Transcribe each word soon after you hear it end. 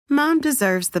Mom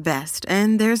deserves the best,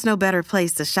 and there's no better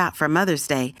place to shop for Mother's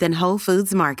Day than Whole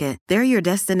Foods Market. They're your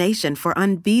destination for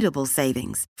unbeatable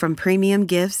savings, from premium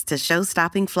gifts to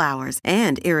show-stopping flowers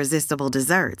and irresistible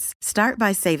desserts. Start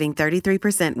by saving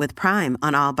 33% with Prime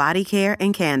on all body care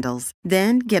and candles.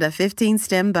 Then get a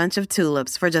 15-stem bunch of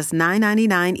tulips for just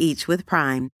 $9.99 each with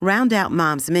Prime. Round out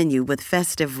Mom's menu with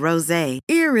festive rosé,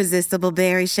 irresistible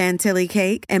berry chantilly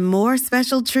cake, and more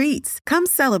special treats. Come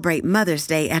celebrate Mother's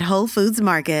Day at Whole Foods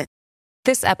Market.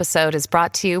 This episode is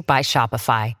brought to you by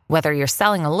Shopify. Whether you're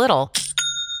selling a little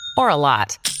or a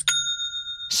lot,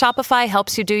 Shopify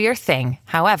helps you do your thing,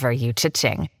 however you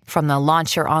cha-ching. From the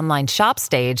launch your online shop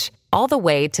stage, all the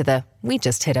way to the we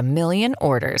just hit 1 million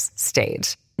orders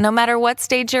stage. No matter what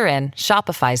stage you're in,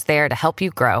 Shopify's there to help you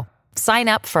grow. Sign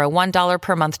up for a $1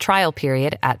 per month trial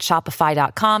period at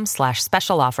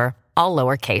shopify.com/special offer, all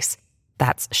lowercase.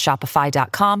 That's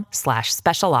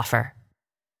shopify.com/special offer.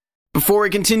 Before we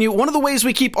continue, one of the ways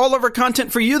we keep all of our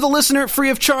content for you, the listener, free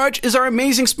of charge is our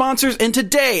amazing sponsors, and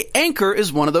today, Anchor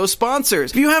is one of those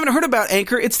sponsors. If you haven't heard about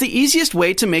Anchor, it's the easiest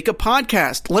way to make a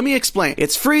podcast. Let me explain.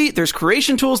 It's free, there's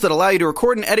creation tools that allow you to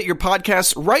record and edit your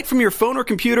podcasts right from your phone or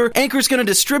computer. Anchor's going to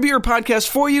distribute your podcast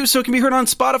for you so it can be heard on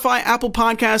Spotify, Apple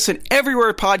Podcasts, and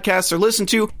everywhere podcasts are listened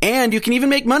to, and you can even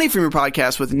make money from your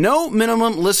podcast with no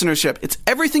minimum listenership. It's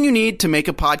everything you need to make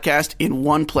a podcast in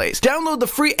one place. Download the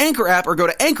free Anchor app or go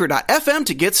to anchor.fm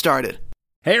to get started.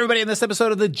 Hey everybody, in this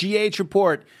episode of the GH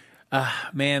Report,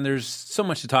 man, there's so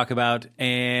much to talk about,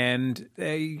 and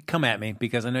come at me,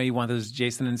 because I know you want those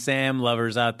Jason and Sam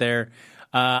lovers out there.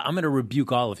 I'm going to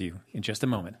rebuke all of you in just a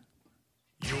moment.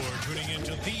 You're tuning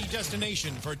into the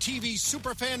destination for TV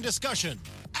superfan discussion,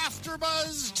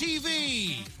 AfterBuzz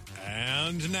TV.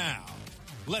 And now,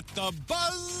 let the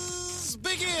buzz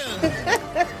begin.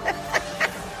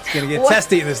 It's going to get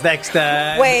testy in this next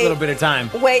little bit of time.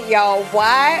 Wait, y'all.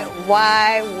 Why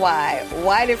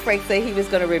did Frank say he was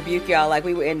going to rebuke y'all like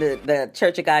we were in the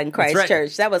Church of God in Christ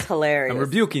Church? That was hilarious. I'm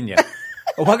rebuking you.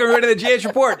 Welcome everybody to the GH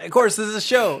Report. Of course, this is a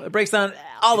show that breaks down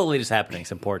all the latest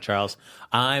happenings in Port Charles.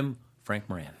 I'm Frank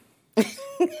Moran.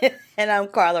 And I'm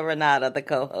Carla Renata, the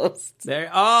co-host. The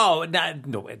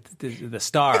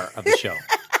star of the show.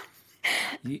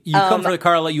 You come for the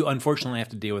Carla, you unfortunately have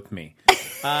to deal with me.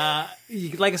 You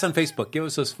can like us on Facebook, give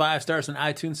us those 5 stars on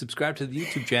iTunes, subscribe to the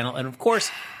YouTube channel, and of course,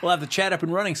 we'll have the chat up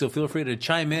and running, so feel free to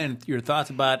chime in your thoughts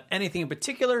about anything in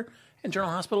particular in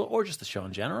General Hospital or just the show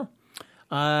in general.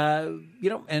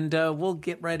 And we'll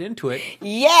get right into it.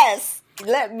 Yes!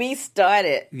 Let me start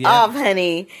it off,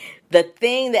 honey. The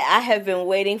thing that I have been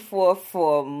waiting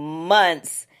for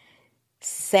months.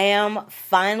 Sam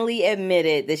finally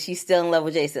admitted that she's still in love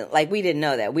with Jason. Like, we didn't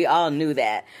know that. We all knew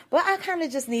that. But I kind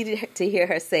of just needed to hear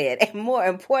her say it. And more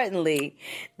importantly,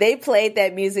 they played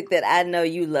that music that I know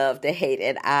you love to hate,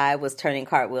 and I was turning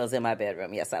cartwheels in my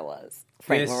bedroom. Yes, I was.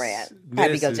 Frank Moran.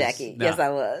 Happy Go Jackie. No. Yes, I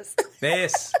was.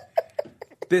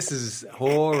 This is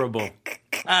horrible.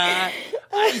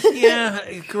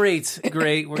 Great.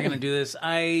 We're going to do this.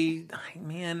 That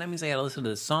means I got to listen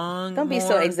to the song. Don't be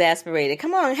so exasperated.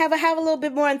 Come on, have a little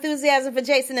bit more enthusiasm for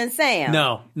Jason and Sam.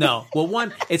 No. Well,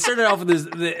 one, it started off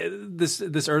with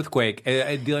this earthquake,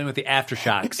 dealing with the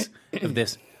aftershocks of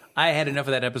this. I had enough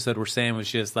of that episode where Sam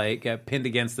was just like pinned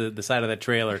against the side of that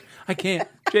trailer. I can't,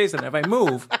 Jason, if I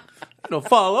move, it'll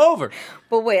fall over.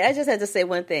 But wait, I just had to say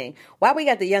one thing. Why we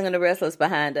got the Young and the Restless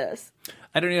behind us?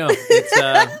 I don't know. It's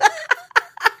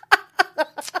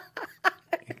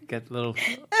got little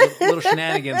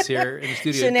shenanigans here in the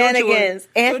studio. Shenanigans.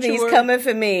 Anthony's coming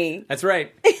for me. That's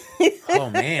right. Oh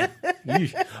man.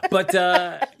 But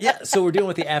so we're dealing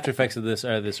with the after effects of this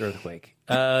earthquake.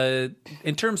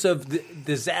 In terms of the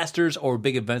disasters or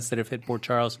big events that have hit Port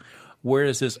Charles, where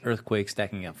is this earthquake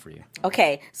stacking up for you?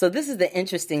 Okay, so this is the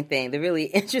interesting thing. The really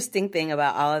interesting thing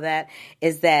about all of that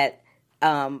is that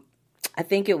I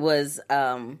think it was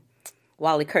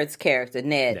Wally Kurt's character,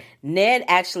 Ned. Yeah. Ned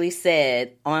actually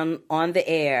said on the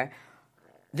air,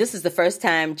 this is the first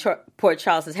time Port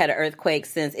Charles has had an earthquake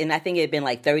since, and I think it had been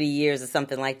like 30 years or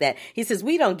something like that. He says,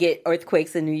 we don't get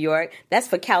earthquakes in New York. That's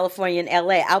for California and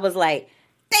L.A. I was like,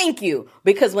 thank you.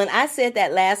 Because when I said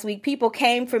that last week, people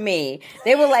came for me.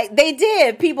 They were like, they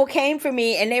did. People came for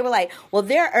me, and they were like, well,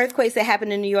 there are earthquakes that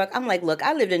happen in New York. I'm like, look,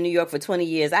 I lived in New York for 20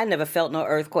 years. I never felt no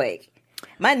earthquake.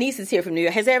 My niece is here from New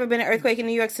York. Has there ever been an earthquake in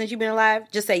New York since you've been alive?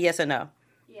 Just say yes or no.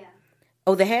 Yeah.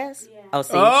 Oh, there has? Yeah. Oh,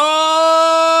 see.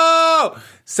 Oh,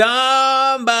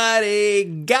 somebody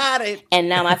got it. And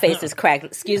now my face is cracked.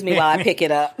 Excuse me while I pick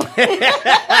it up.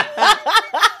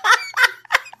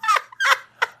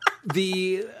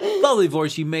 The lovely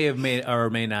voice you may have made or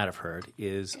may not have heard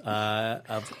is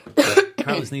of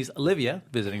Carla's niece, Olivia,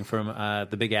 visiting from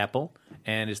the Big Apple,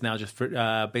 and is now just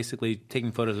basically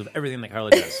taking photos of everything that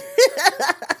Carla does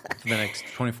for the next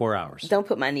 24 hours. Don't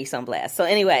put my niece on blast. So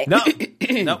anyway. No,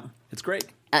 it's great.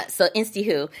 So Insty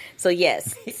Who. So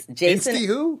yes, Jason. Insty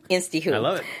Who? Insty Who. I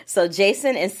love it. So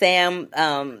Jason and Sam,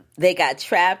 they got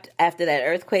trapped after that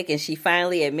earthquake, and she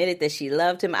finally admitted that she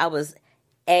loved him. I was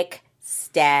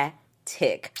ecstatic.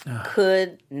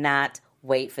 Could not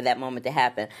wait for that moment to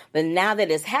happen. But now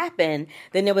that it's happened,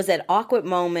 then there was that awkward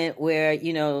moment where,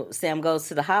 Sam goes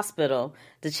to the hospital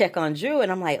to check on Drew,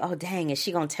 and I'm like, oh, dang, is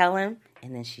she going to tell him?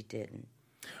 And then she didn't.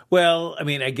 Well, I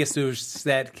mean, I guess there was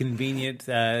that convenient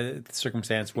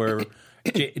circumstance where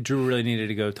Drew really needed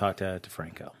to go talk to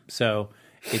Franco. So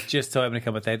it just so happened to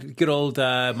come with that. Good old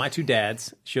My Two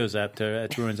Dads shows up to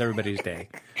ruins everybody's day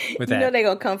with that. You know they're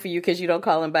going to come for you because you don't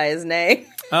call him by his name.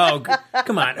 Oh,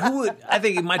 come on. Who would? I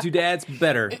think My Two Dads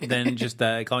better than just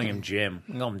calling him Jim.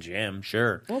 I call him Jim,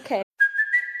 sure. Okay.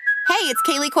 Hey, it's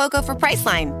Kaylee Cuoco for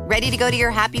Priceline. Ready to go to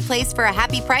your happy place for a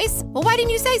happy price? Well, why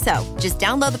didn't you say so? Just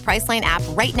download the Priceline app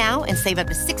right now and save up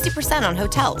to 60% on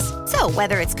hotels. So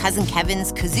whether it's Cousin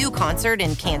Kevin's Kazoo Concert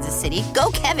in Kansas City,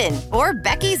 go Kevin, or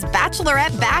Becky's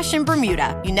Bachelorette Bash in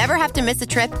Bermuda, you never have to miss a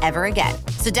trip ever again.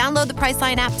 So download the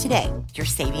Priceline app today. Your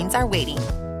savings are waiting.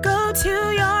 Go to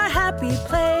your happy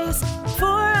place for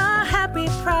a happy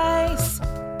price.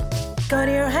 Go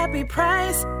to your happy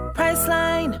price,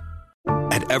 Priceline.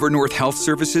 At Evernorth Health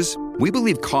Services, we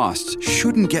believe costs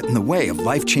shouldn't get in the way of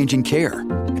life-changing care,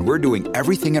 and we're doing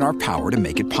everything in our power to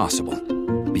make it possible.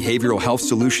 Behavioral health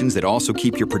solutions that also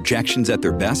keep your projections at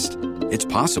their best? It's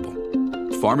possible.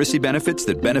 Pharmacy benefits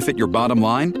that benefit your bottom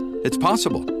line? It's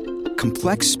possible.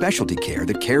 Complex specialty care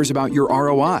that cares about your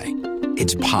ROI?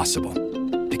 It's possible.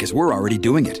 Because we're already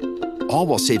doing it. All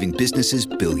while saving businesses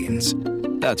billions.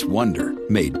 That's Wonder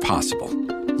made possible.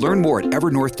 Learn more at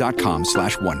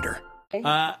evernorth.com/wonder.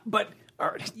 But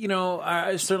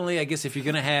certainly, I guess if you're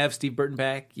going to have Steve Burton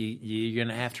back, you're going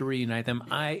to have to reunite them.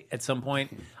 At some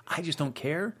point, I just don't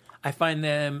care. I find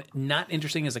them not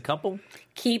interesting as a couple.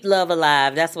 Keep love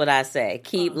alive. That's what I say.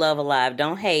 Keep love alive.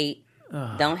 Don't hate.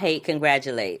 Don't hate.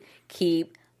 Congratulate.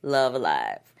 Keep love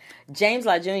alive. James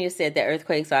Law Jr. said that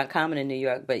earthquakes aren't common in New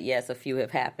York, but yes, a few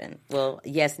have happened. Well,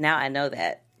 yes, now I know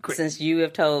that. Great. Since you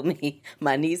have told me,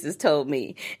 my niece has told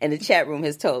me, and the chat room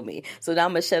has told me. So now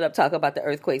I'm going to shut up, talk about the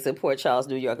earthquakes in Port Charles,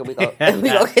 New York, and we're going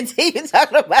to continue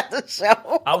talking about the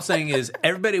show. I was saying is,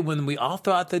 everybody, when we all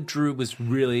thought that Drew was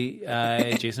really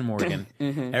Jason Morgan,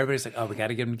 everybody's like, oh, we got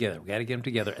to get them together. We got to get them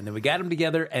together. And then we got them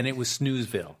together, and it was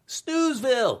Snoozeville.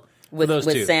 Snoozeville! With those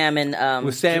two. Sam and...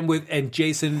 with Sam and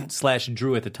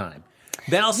Jason/Drew at the time.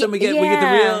 Then all of a sudden we get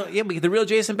the real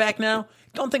Jason back now.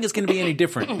 Don't think it's going to be any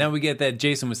different. Now we get that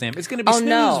Jason with Sam. It's going to be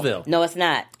Snoozeville. No, it's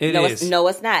not. It is. No,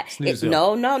 it's not.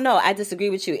 No. I disagree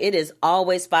with you. It is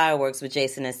always fireworks with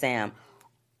Jason and Sam.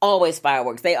 Always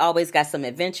fireworks. They always got some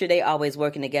adventure. They always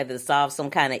working together to solve some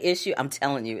kind of issue. I'm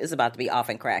telling you, it's about to be off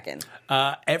and cracking.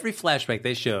 Every flashback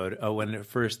they showed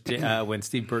when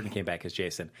Steve Burton came back as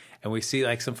Jason, and we see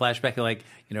like some flashback of like,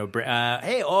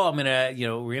 hey,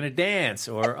 we're gonna dance,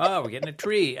 or we're getting a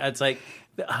tree. It's like,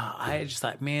 I just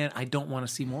thought, man, I don't want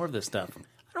to see more of this stuff.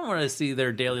 I don't want to see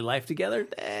their daily life together.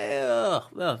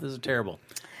 This is terrible.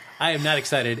 I am not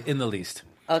excited in the least.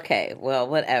 Okay, well,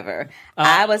 whatever.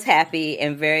 I was happy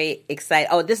and very excited.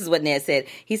 Oh, this is what Ned said.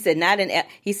 He said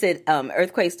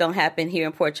earthquakes don't happen here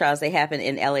in Port Charles. They happen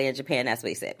in LA and Japan. That's what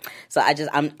he said. So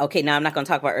I'm okay. Now I'm not going to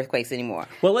talk about earthquakes anymore.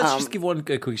 Well, let's just give one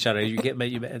quick shout out.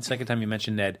 The second time you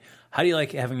mentioned Ned. How do you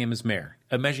like having him as mayor?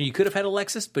 Imagine you could have had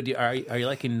Alexis, but are you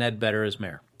liking Ned better as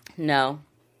mayor? No.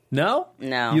 No?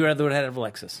 No. You rather would have had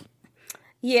Alexis?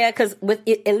 Yeah, because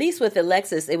at least with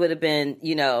Alexis, it would have been,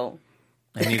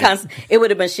 it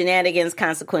would have been shenanigans,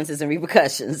 consequences, and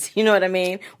repercussions. You know what I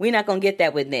mean? We're not going to get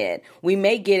that with Ned. We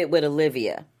may get it with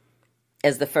Olivia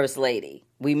as the first lady.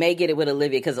 We may get it with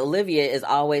Olivia because Olivia is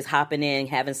always hopping in,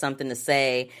 having something to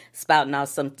say, spouting out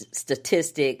some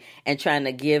statistic, and trying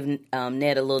to give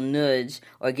Ned a little nudge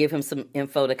or give him some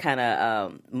info to kind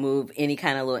of move any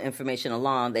kind of little information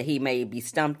along that he may be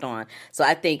stumped on. So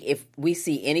I think if we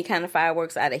see any kind of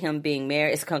fireworks out of him being mayor,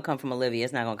 it's going to come from Olivia.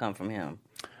 It's not going to come from him.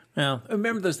 Well,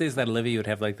 remember those days that Olivia would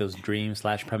have like those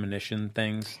dream/premonition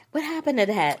things? What happened to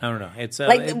that? I don't know. It's for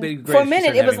a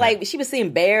minute it was like she was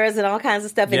seeing bears and all kinds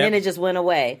of stuff, and then it just went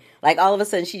away. Like all of a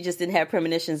sudden she just didn't have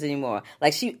premonitions anymore.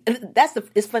 Like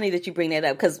it's funny that you bring that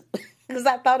up because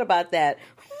I thought about that.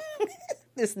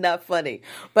 It's not funny.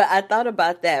 But I thought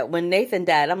about that when Nathan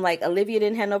died. I'm like, Olivia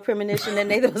didn't have no premonition that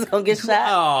Nathan was going to get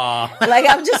shot. Aww. Like,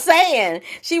 I'm just saying.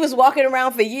 She was walking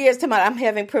around for years talking about, I'm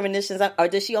having premonitions. Or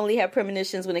does she only have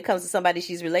premonitions when it comes to somebody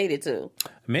she's related to?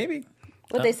 Maybe.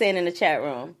 What they saying in the chat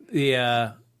room?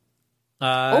 Yeah.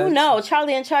 Oh, no.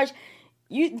 Charlie in charge.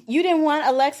 You didn't want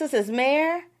Alexis as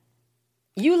mayor?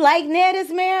 You like Ned as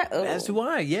mayor? Ooh. As do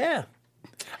I, yeah.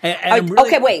 And really...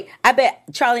 Okay, wait. I bet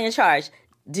Charlie in charge.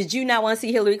 Did you not want to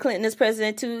see Hillary Clinton as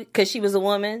president too? Because she was a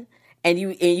woman, and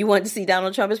you wanted to see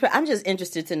Donald Trump as president? I'm just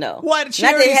interested to know. What? She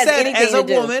already said as a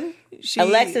woman.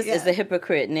 Alexis is the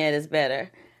hypocrite. Ned is better.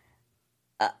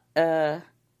 No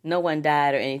one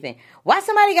died or anything. Why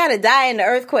somebody got to die in the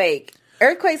earthquake?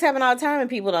 Earthquakes happen all the time and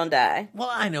people don't die. Well,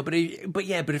 I know, but if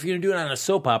you're gonna do it on a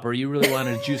soap opera, you really want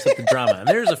to juice up the drama. And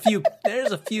there's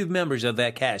a few members of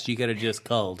that cast you could have just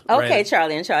culled. Okay, right?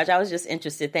 Charlie in charge. I was just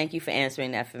interested. Thank you for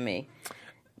answering that for me.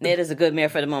 Ned is a good mayor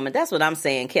for the moment. That's what I'm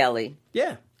saying, Kelly.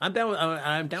 Yeah, I'm down with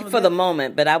for that. the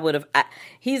moment, but I would have.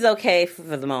 He's okay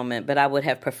for the moment, but I would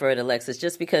have preferred Alexis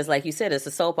just because, like you said, it's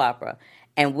a soap opera,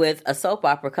 and with a soap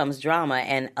opera comes drama,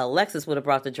 and Alexis would have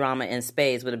brought the drama in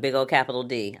spades with a big old capital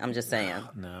D. I'm just saying.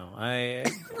 No, Why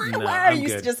are you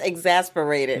just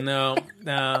exasperated? No,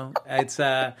 it's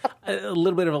a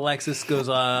little bit of Alexis goes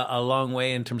a long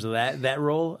way in terms of that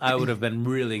role. I would have been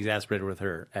really exasperated with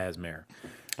her as mayor.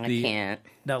 I can't.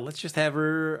 No, let's just have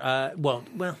her.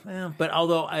 But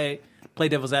although I play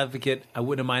devil's advocate, I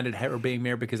wouldn't have minded her being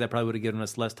mayor because that probably would have given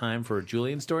us less time for a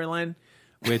Julian storyline.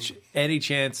 Which any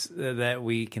chance that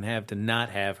we can have to not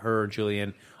have her or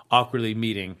Julian awkwardly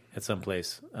meeting at some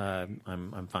place,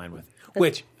 I'm fine with.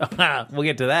 Which we'll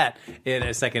get to that in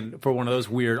a second for one of those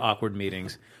weird awkward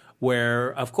meetings.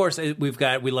 Where, of course, we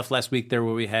left last week there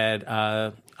where we had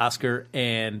Oscar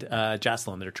and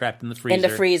Jocelyn that are trapped in the freezer. In the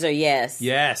freezer, yes.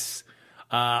 Yes.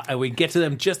 And we get to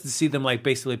them just to see them like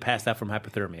basically passed out from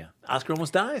hypothermia. Oscar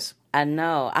almost dies. I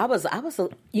know. I was,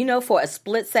 for a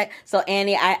split sec. So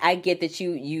Annie, I get that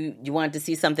you wanted to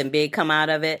see something big come out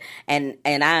of it, and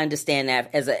I understand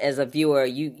that as a viewer,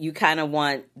 you kind of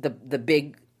want the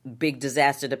big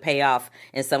disaster to pay off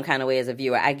in some kind of way as a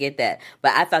viewer. I get that,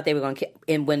 but I thought they were going to.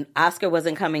 And when Oscar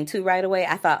wasn't coming to right away,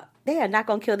 I thought they are not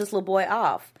going to kill this little boy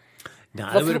off. No,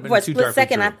 that would have been too dark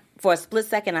for a split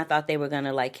second, I thought they were going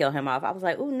to like kill him off. I was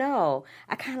like, "Oh no,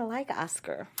 I kind of like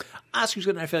Oscar." Oscar's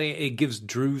good. I feel like it gives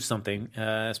Drew something,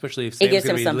 especially if Sam's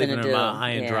going to be leaving him high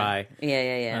and dry.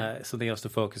 Yeah. Something else to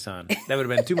focus on. That would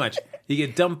have been too much. You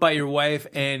get dumped by your wife,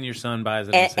 and your son buys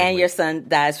it. And your son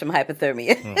dies from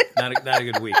hypothermia. Not a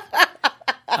good week.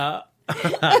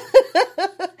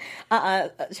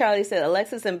 Charlie said,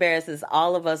 Alexis embarrasses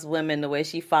all of us women the way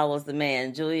she follows the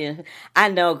man. Julian, I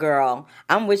know, girl.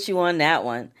 I'm with you on that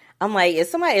one. I'm like, if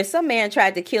some man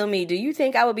tried to kill me, do you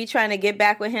think I would be trying to get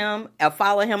back with him or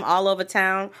follow him all over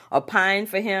town or pine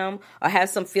for him or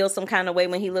feel some kind of way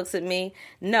when he looks at me?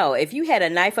 No, if you had a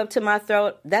knife up to my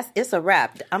throat, it's a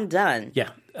wrap. I'm done.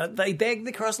 Yeah. They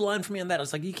crossed the line for me on that. I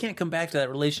was like, you can't come back to that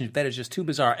relationship. That is just too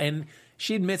bizarre. And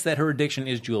she admits that her addiction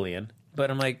is Julian. But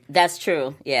I'm like... That's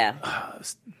true, yeah.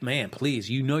 Man,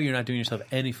 please, you're not doing yourself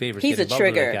any favors. He's a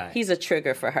trigger. He's a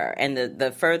trigger for her. And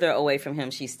the further away from him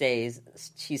she stays,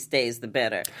 the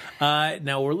better.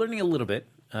 Now, we're learning a little bit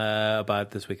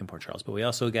about This Week in Port Charles, but we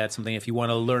also got something, if you want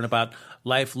to learn about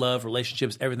life, love,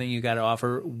 relationships, everything you got to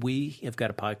offer, we have got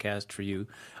a podcast for you.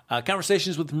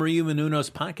 Conversations with Maria Menounos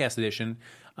podcast edition.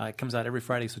 It comes out every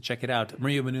Friday, so check it out.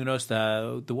 Maria Menounos,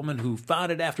 the woman who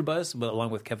founded AfterBuzz, but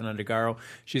along with Kevin Undergaro,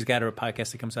 she's got her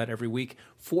podcast that comes out every week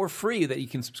for free that you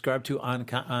can subscribe to on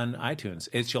iTunes.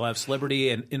 She'll have celebrity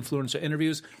and influencer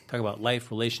interviews, talk about life,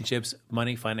 relationships,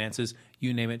 money, finances,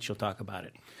 you name it, she'll talk about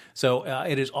it. So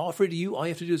it is all free to you. All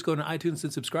you have to do is go to iTunes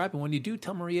and subscribe, and when you do,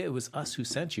 tell Maria it was us who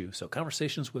sent you. So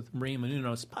Conversations with Maria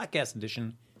Menounos, podcast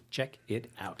edition. Check it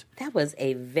out. That was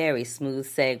a very smooth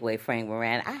segue, Frank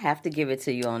Moran. I have to give it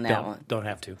to you on that one. Don't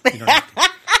have to. You don't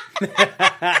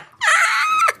have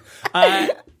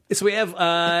to. So we have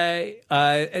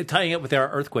tying up with our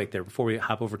earthquake there before we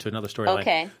hop over to another storyline.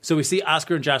 Okay. So we see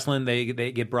Oscar and Jocelyn. They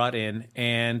get brought in,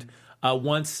 and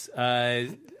once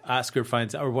Alexis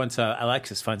finds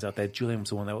out that Julian was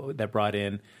the one that brought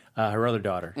in her other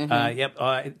daughter.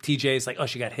 Mm-hmm. TJ's like,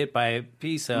 she got hit by a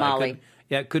piece. Molly.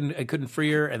 I couldn't free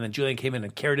her, and then Julian came in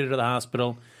and carried her to the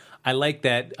hospital. I like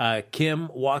that Kim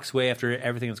walks away after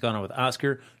everything that's gone on with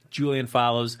Oscar. Julian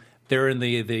follows. They're in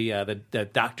the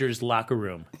doctor's locker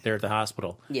room. They're at the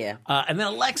hospital. Yeah. And then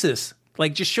Alexis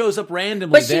just shows up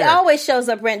randomly. But she always shows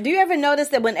up randomly. Do you ever notice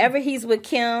that whenever he's with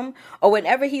Kim or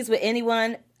whenever he's with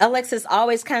anyone, Alexis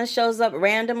always kind of shows up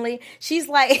randomly. She's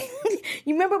like,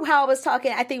 you remember how I was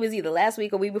talking, I think it was either last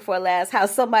week or week before last, how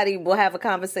somebody will have a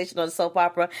conversation on a soap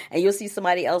opera and you'll see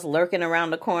somebody else lurking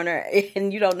around the corner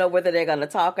and you don't know whether they're going to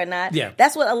talk or not. Yeah.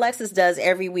 That's what Alexis does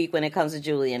every week when it comes to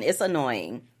Julian. It's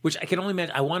annoying. Which I can only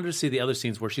imagine. I wanted to see the other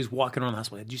scenes where she's walking around the house.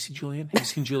 Did you see Julian? Have you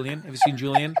seen Julian? Have you seen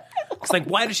Julian? It's like,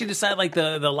 why does she decide like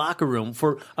the locker room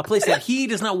for a place that he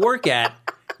does not work at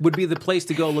would be the place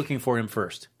to go looking for him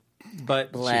first?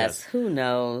 But bless, who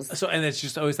knows? So, and it's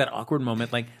just always that awkward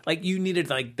moment. Like you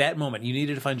needed like that moment. You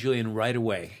needed to find Julian right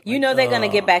away. You know they're going to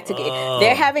get back together.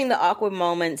 They're having the awkward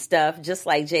moment stuff, just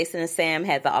like Jason and Sam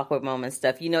had the awkward moment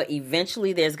stuff. You know,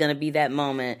 eventually there's going to be that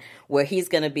moment where he's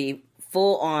going to be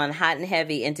full on hot and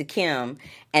heavy into Kim,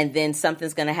 and then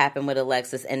something's going to happen with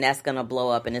Alexis, and that's going to blow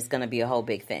up, and it's going to be a whole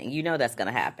big thing. You know that's going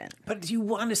to happen. But do you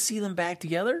want to see them back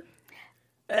together?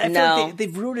 I feel No. like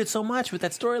they've ruined it so much with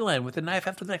that storyline, with the knife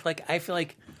after the neck. Like, I feel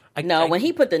like... when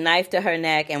he put the knife to her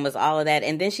neck and was all of that,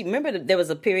 and then remember there was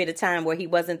a period of time where he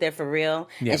wasn't there for real,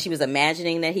 and she was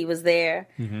imagining that he was there.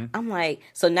 Mm-hmm. I'm like,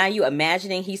 so now you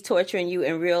imagining he's torturing you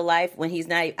in real life when he's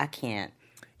not... I can't.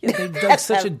 Yeah, they dug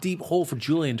such a deep hole for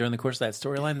Julian during the course of that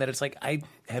storyline that it's like, I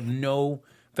have no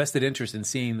vested interest in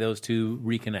seeing those two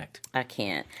reconnect. I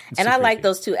can't. And I like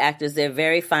those two actors. They're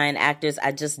very fine actors.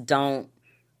 I just don't...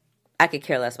 I could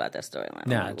care less about that storyline.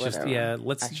 No,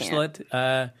 let's just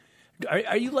let...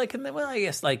 Are you liking that? Well, I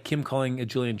guess like Kim calling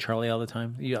Julian Charlie all the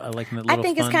time. I liking that little I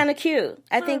think fun? It's kind of cute.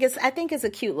 I think it's a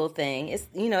cute little thing. It's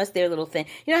it's their little thing.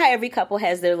 You know how every couple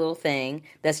has their little thing.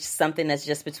 That's just something that's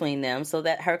just between them. So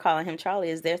that her calling him Charlie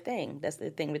is their thing. That's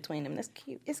the thing between them. That's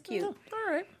cute. It's cute. Oh,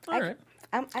 all right.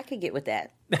 I could get with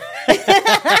that.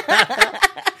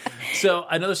 So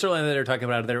another storyline that they're talking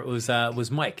about there was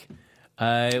Mike.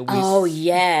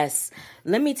 Yes.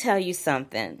 Let me tell you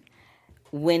something.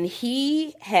 When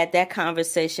he had that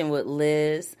conversation with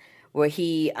Liz, where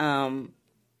he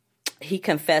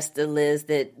confessed to Liz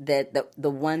that the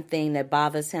one thing that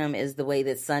bothers him is the way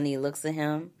that Sonny looks at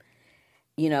him,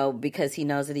 because he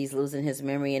knows that he's losing his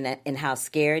memory and how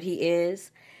scared he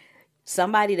is.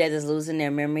 Somebody that is losing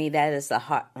their memory, that is a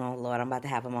hard... Oh, Lord, I'm about to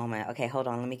have a moment. Okay, hold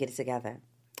on. Let me get it together.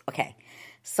 Okay.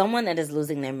 Someone that is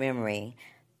losing their memory,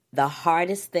 the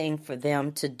hardest thing for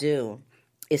them to do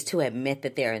is to admit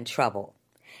that they're in trouble.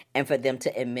 And for them to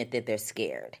admit that they're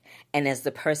scared. And as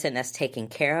the person that's taking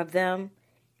care of them,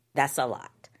 that's a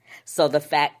lot. So the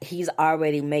fact he's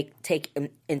already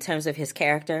in terms of his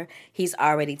character, he's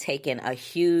already taken a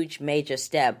huge major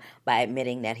step by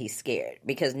admitting that he's scared.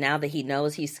 Because now that he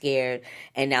knows he's scared,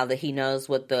 and now that he knows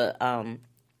what the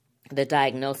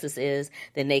diagnosis is,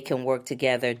 then they can work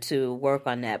together to work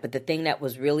on that. But the thing that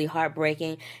was really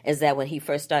heartbreaking is that when he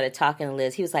first started talking to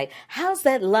Liz, he was like, "How's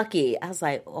that lucky?" I was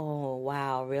like, "Oh,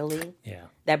 wow, really?" Yeah.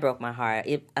 That broke my heart.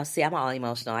 I'm all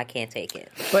emotional. I can't take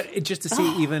it. But just to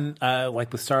see even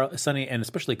like with Sonny and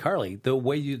especially Carly, the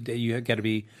way you got to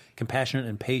be compassionate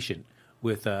and patient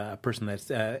with a person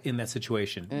that's in that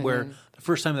situation. Mm-hmm. Where the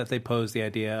first time that they posed the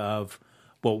idea of,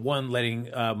 letting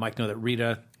Mike know that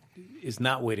Rita is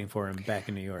not waiting for him back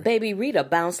in New York. Baby, Rita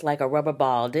bounced like a rubber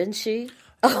ball, didn't she?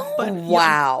 Oh, but,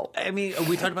 wow. I mean,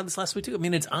 we talked about this last week, too. I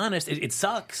mean, it's honest. It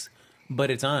sucks, but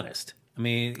it's honest. I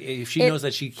mean, if she knows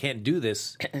that she can't do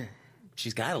this,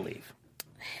 she's got to leave.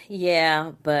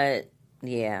 Yeah, but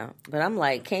I'm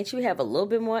like, can't you have a little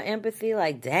bit more empathy?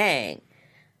 Like, dang.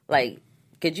 Like,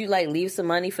 could you, leave some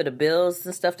money for the bills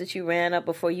and stuff that you ran up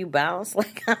before you bounced?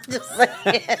 Like, I'm just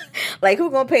like,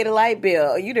 who gonna pay the light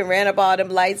bill? You done ran up all them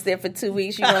lights there for 2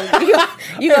 weeks. You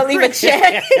gonna leave a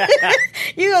check?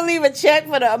 You gonna leave a check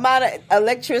for the amount of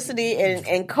electricity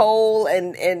and coal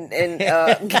and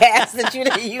gas that you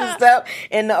done used up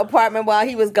in the apartment while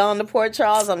he was gone to Port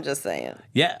Charles? I'm just saying.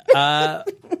 Yeah,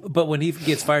 but when he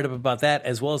gets fired up about that,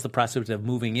 as well as the prospect of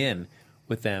moving in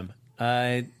with them,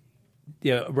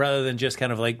 rather than just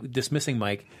kind of dismissing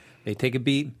Mike, they take a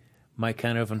beat. Mike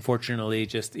kind of, unfortunately,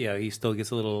 just, he still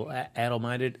gets a little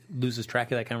addle-minded, loses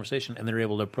track of that conversation, and they're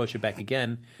able to approach it back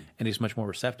again, and he's much more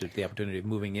receptive to the opportunity of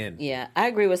moving in. Yeah, I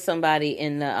agree with somebody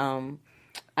in the,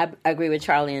 I agree with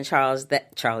Charlie and Charles,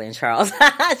 Charlie and Charles,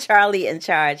 Charlie in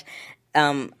Charge.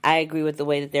 I agree with the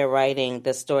way that they're writing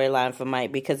the storyline for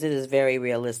Mike, because it is very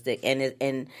realistic,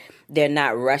 and they're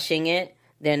not rushing it.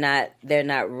 They're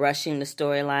not rushing the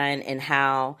storyline and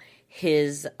how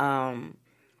his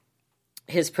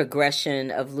progression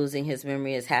of losing his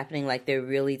memory is happening. Like, they're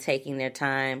really taking their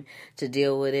time to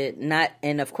deal with it.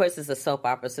 And of course it's a soap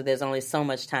opera, so there's only so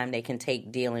much time they can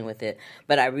take dealing with it.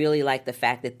 But I really like the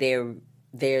fact that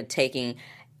they're taking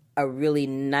a really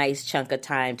nice chunk of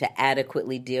time to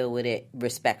adequately deal with it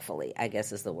respectfully, I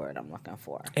guess is the word I'm looking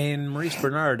for. And Maurice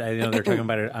Bernard, I know they're talking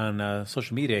about it on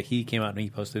social media. He came out and he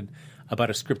posted about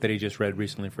a script that he just read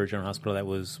recently for General Hospital that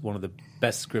was one of the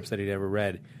best scripts that he'd ever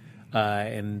read,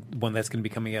 and one that's going to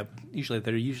be coming up.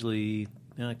 They're usually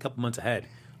a couple months ahead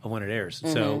of when it airs.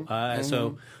 Mm-hmm.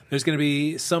 So there's going to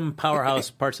be some powerhouse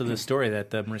parts of the story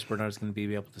that Maurice Bernard is going to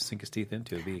be able to sink his teeth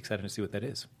into. It'll be exciting to see what that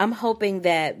is. I'm hoping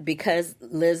that because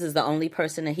Liz is the only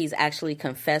person that he's actually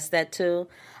confessed that to,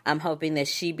 I'm hoping that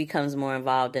she becomes more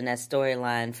involved in that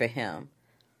storyline for him.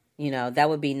 That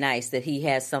would be nice that he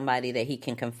has somebody that he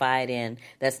can confide in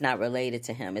that's not related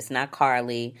to him. It's not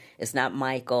Carly. It's not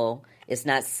Michael. It's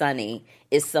not Sonny.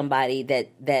 It's somebody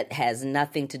that has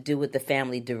nothing to do with the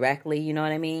family directly. You know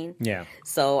what I mean? Yeah.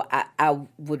 So I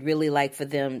would really like for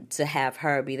them to have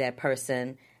her be that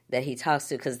person that he talks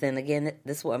to, because then again,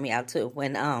 this wore me out too.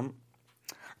 When I'm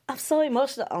so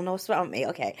emotional. Oh no, what's wrong with me?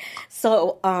 Okay.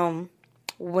 So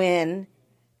when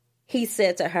he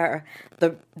said to her,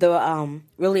 the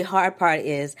really hard part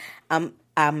is I'm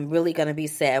really gonna be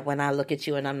sad when I look at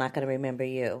you and I'm not gonna remember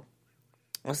you.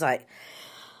 I was like,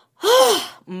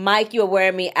 Mike, you're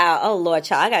wearing me out. Oh Lord,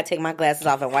 child, I gotta take my glasses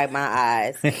off and wipe my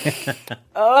eyes.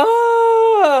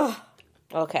 Oh,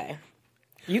 okay.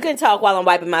 You can talk while I'm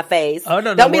wiping my face. Oh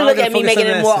no! Don't be looking at me, making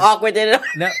it more awkward than it.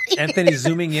 No, Anthony's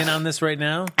zooming in on this right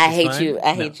now. I hate you.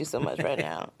 I hate you so much right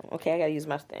now. Okay, I gotta use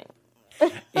my thing.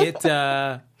 It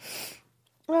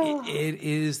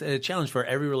is a challenge for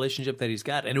every relationship that he's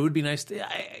got, and it would be nice.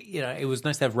 It was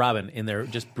nice to have Robin in there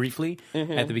just briefly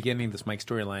at the beginning of this Mike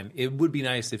storyline. It would be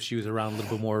nice if she was around a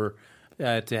little bit more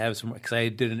to have some, because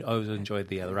I always enjoyed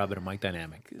the Robin and Mike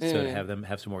dynamic. So to have them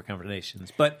have some more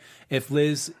conversations. But if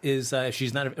Liz is,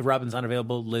 if Robin's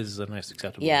unavailable, Liz is a nice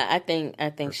acceptable. Yeah, I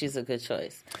think she's a good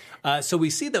choice. So we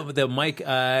see that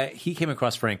Mike he came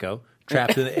across Franco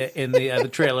trapped in the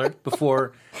trailer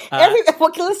before.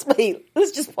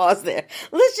 Let's just pause there.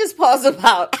 Let's just pause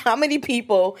about how many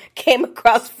people came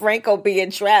across Franco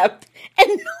being trapped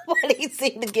and nobody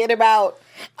seemed to get him out.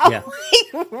 Yeah.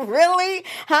 Really?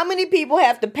 How many people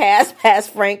have to pass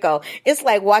past Franco? It's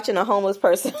like watching a homeless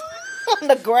person on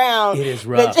the ground. It is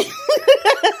rough.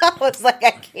 I was like,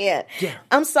 I can't. Yeah.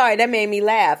 I'm sorry. That made me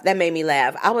laugh.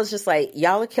 I was just like,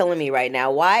 y'all are killing me right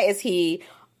now. Why is he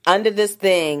under this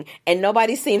thing and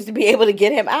nobody seems to be able to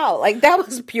get him out? Like, that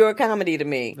was pure comedy to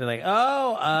me. They're like,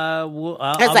 I'll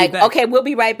like, be back. Okay, we'll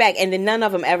be right back. And then none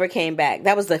of them ever came back.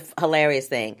 That was the hilarious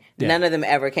thing. Yeah. None of them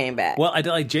ever came back. Well, I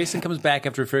like Jason comes back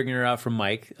after figuring it out from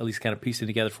Mike, at least kind of piecing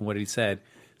together from what he said.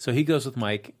 So he goes with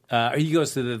Mike, or he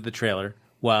goes to the trailer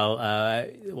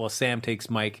while Sam takes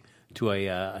Mike to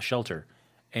a shelter.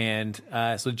 And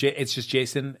so it's just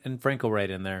Jason and Franco right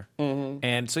in there. Mm-hmm.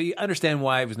 And so you understand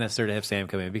why it was necessary to have Sam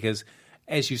come in, because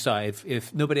as you saw,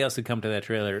 if nobody else had come to that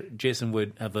trailer, Jason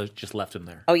would have just left him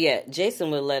there. Oh, yeah.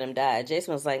 Jason would let him die.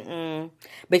 Jason was like,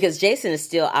 because Jason is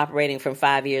still operating from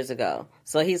 5 years ago.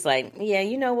 So he's like, yeah,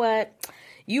 you know what?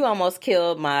 You almost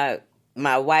killed my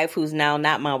wife, who's now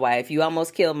not my wife. You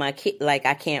almost killed my kid. Like,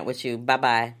 I can't with you.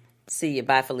 Bye-bye. See you.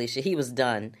 Bye, Felicia. He was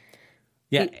done.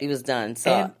 Yeah, he was done.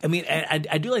 So and,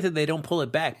 I do like that they don't pull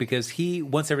it back, because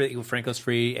once Franco's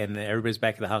free and everybody's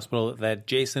back at the hospital, that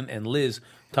Jason and Liz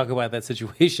talk about that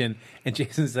situation, and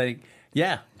Jason's like,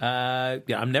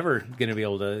 I'm never going to be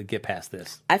able to get past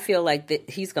this. I feel like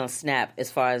he's going to snap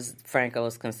as far as Franco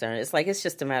is concerned. It's like it's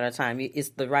just a matter of time.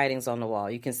 It's the writing's on the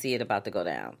wall. You can see it about to go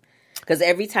down, because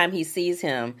every time he sees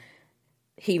him,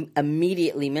 he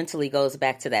immediately mentally goes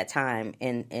back to that time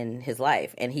in his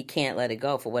life, and he can't let it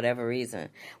go for whatever reason,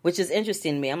 which is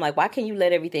interesting to me. I'm like, why can you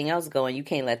let everything else go and you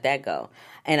can't let that go?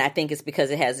 And I think it's because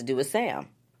it has to do with Sam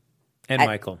and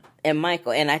Michael.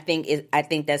 And I think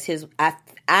that's his.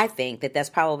 I think that's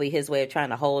probably his way of trying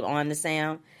to hold on to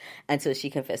Sam until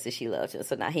she confesses she loves him.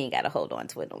 So now he ain't got to hold on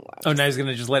to it no more. Oh, now he's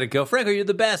gonna just let it go. Franco, you're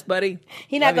the best, buddy.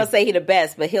 He's not gonna say he's the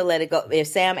best, but he'll let it go. If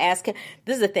Sam asks him,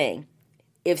 this is the thing.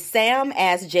 If Sam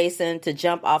asked Jason to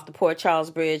jump off the Port Charles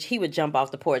Bridge, he would jump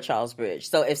off the Port Charles Bridge.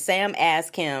 So if Sam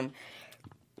asked him,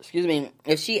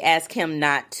 if she asked him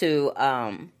not to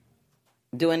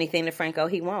do anything to Franco,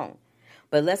 he won't.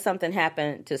 But let something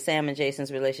happen to Sam and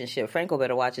Jason's relationship, Franco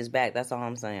better watch his back. That's all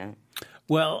I'm saying.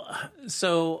 Well,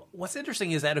 so what's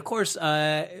interesting is that, of course,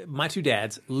 My Two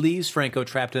Dads leaves Franco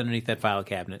trapped underneath that file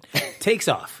cabinet, takes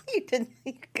off. He didn't.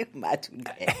 My Two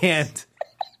Dads.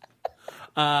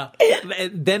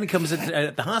 And then it comes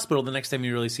at the hospital the next time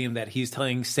you really see him, that he's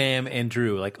telling Sam and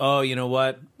Drew, like, oh, you know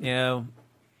what?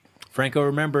 Franco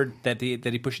remembered that he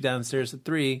pushed you down the stairs at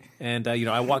 3, and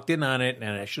I walked in on it,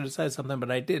 and I should have said something, but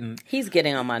I didn't. He's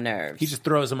getting on my nerves. He just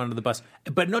throws him under the bus.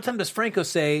 But no time does Franco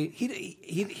say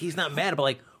he's not mad,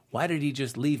 but why did he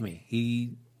just leave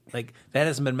me? That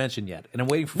hasn't been mentioned yet, and I'm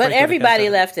waiting for. But Franco everybody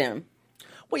left him.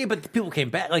 Well, yeah, but the people came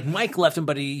back. Like Mike left him,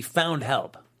 but he found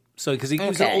help. So because he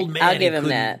was an old man, I'll give him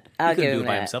that. He couldn't do it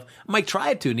by himself. Mike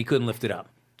tried to, and he couldn't lift it up.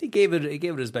 He gave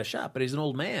it his best shot, but he's an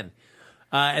old man.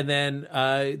 And then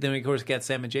we, of course, got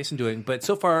Sam and Jason doing. But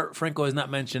so far, Franco has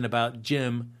not mentioned about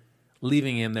Jim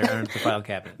leaving him there under the file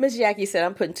cabinet. Miss Yaki said,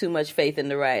 I'm putting too much faith in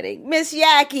the writing. Miss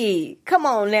Yaki, come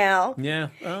on now. Yeah.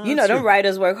 Them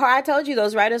writers work hard. I told you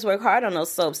those writers work hard on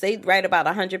those soaps. They write about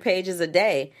 100 pages a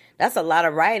day. That's a lot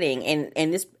of writing.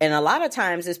 And a lot of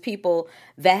times it's people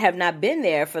that have not been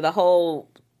there for the whole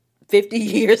 50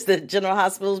 years that General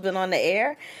Hospital's been on the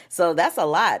air. So that's a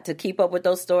lot to keep up with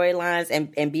those storylines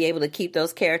and be able to keep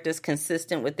those characters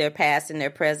consistent with their past and their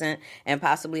present and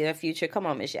possibly their future. Come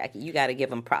on, Miss Yaki. You got to give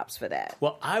them props for that.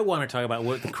 Well, I want to talk about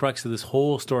what the crux of this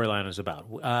whole storyline is about.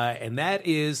 And that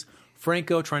is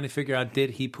Franco trying to figure out, did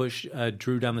he push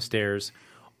Drew down the stairs,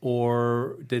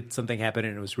 or did something happen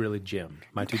and it was really Jim,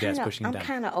 my two dads pushing him down? I'm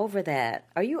kind of over that.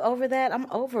 Are you over that? I'm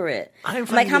over it.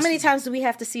 How many times do we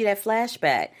have to see that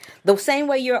flashback? The same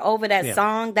way you're over that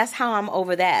song, that's how I'm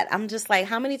over that. I'm just like,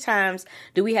 how many times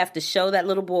do we have to show that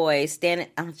little boy standing?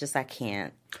 I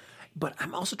can't. But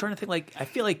I'm also trying to think, I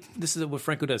feel like this is what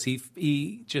Franco does.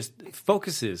 He just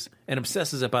focuses and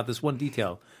obsesses about this one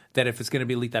detail that if it's going to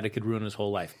be leaked out, it could ruin his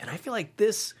whole life. And I feel like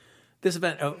this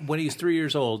event, when he was 3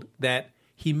 years old, that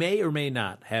he may or may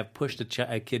not have pushed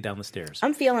a kid down the stairs.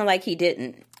 I'm feeling like he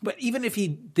didn't. But even if he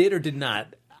did or did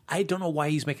not, I don't know why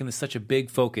he's making this such a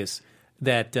big focus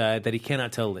that he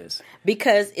cannot tell Liz.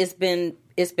 Because it's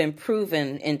been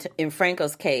proven in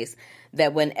Franco's case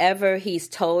that whenever he's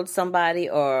told somebody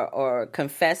or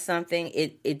confessed something,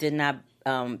 it did not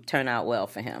turn out well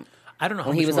for him. I don't know how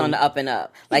when he was on the up and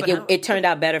up. It turned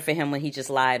out better for him when he just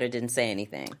lied or didn't say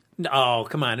anything. Oh,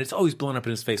 come on. It's always blown up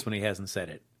in his face when he hasn't said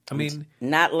it. I mean,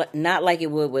 not like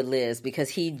it would with Liz, because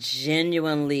he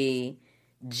genuinely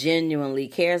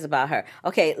cares about her.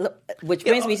 Okay, look, which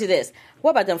brings me to this.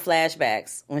 What about them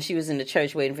flashbacks when she was in the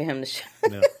church waiting for him to show?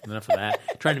 No, enough of that.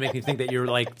 Trying to make me think that you're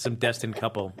like some destined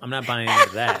couple. I'm not buying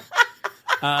into that.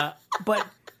 But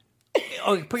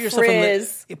put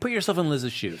yourself in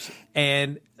Liz's shoes.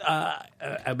 And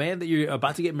a man that you're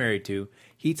about to get married to,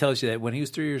 he tells you that when he was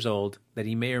 3 years old, that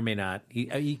he may or may not,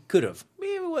 he could have,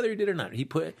 whether he did or not,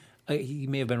 he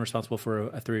may have been responsible for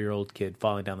a 3-year-old kid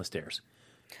falling down the stairs.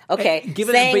 Okay,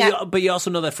 but you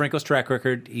also know that Franco's track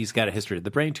record, he's got a history of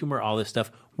the brain tumor, all this stuff.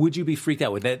 Would you be freaked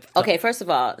out with that? Okay, first of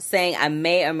all, saying I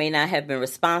may or may not have been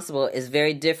responsible is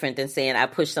very different than saying I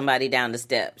pushed somebody down the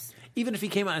steps. Even if he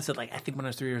came out and said, I think when I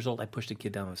was 3 years old, I pushed a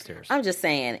kid down the stairs. I'm just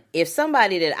saying, if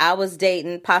somebody that I was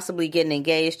dating, possibly getting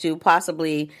engaged to,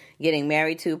 possibly getting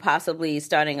married to, possibly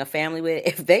starting a family with,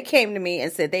 if they came to me and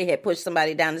said they had pushed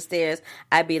somebody down the stairs,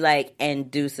 I'd be like,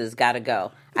 and deuces, gotta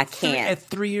go. I can't. At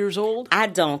 3 years old? I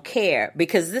don't care,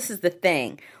 because this is the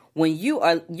thing. When you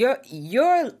are,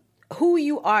 who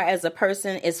you are as a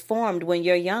person is formed when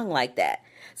you're young like that.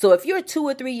 So if you're 2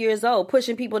 or 3 years old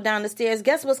pushing people down the stairs,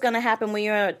 guess what's going to happen when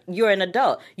you're an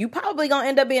adult? You probably going to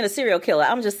end up being a serial killer.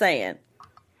 I'm just saying.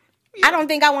 Yeah. I don't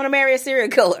think I want to marry a serial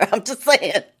killer. I'm just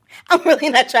saying. I'm really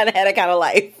not trying to have that kind of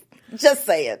life. Just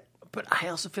saying. But I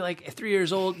also feel like at 3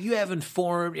 years old, you haven't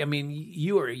formed. I mean,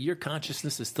 your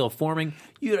consciousness is still forming.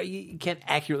 You can't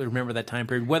accurately remember that time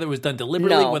period, whether it was done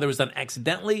deliberately, whether it was done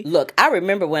accidentally. Look, I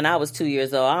remember when I was 2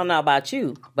 years old. I don't know about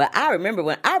you, but I remember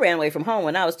when I ran away from home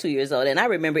when I was 2 years old, and I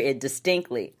remember it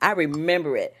distinctly. I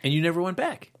remember it. And you never went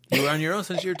back. You were on your own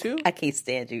since you were 2? I can't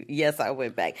stand you. Yes, I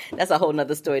went back. That's a whole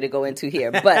nother story to go into here.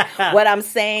 But what I'm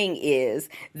saying is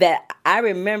that I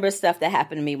remember stuff that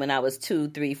happened to me when I was 2,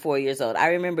 3, 4 years old. I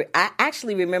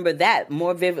actually remember that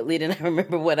more vividly than I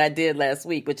remember what I did last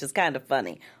week, which is kind of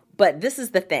funny. But this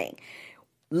is the thing.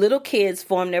 Little kids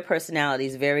form their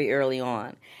personalities very early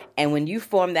on. And when you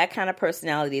form that kind of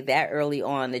personality that early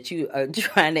on, that you are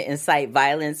trying to incite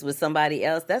violence with somebody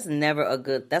else, that's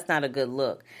not a good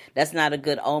look. That's not a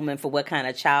good omen for what kind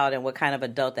of child and what kind of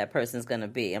adult that person's going to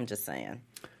be. I'm just saying.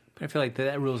 But I feel like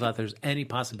that rules out there's any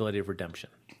possibility of redemption.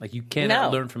 Like you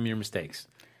cannot learn from your mistakes.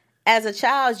 As a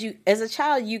child,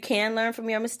 you can learn from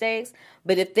your mistakes,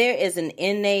 but if there is an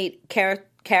innate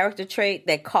character trait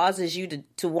that causes you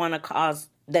to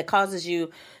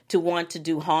want to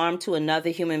do harm to another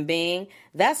human being,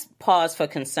 that's pause for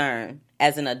concern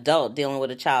as an adult dealing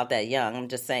with a child that young. I'm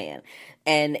just saying.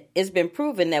 And it's been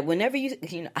proven that whenever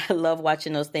you know, I love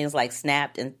watching those things like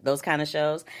Snapped and those kind of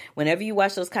shows. Whenever you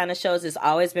watch those kind of shows, it's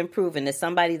always been proven that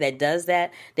somebody that does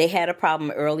that, they had a problem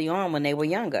early on when they were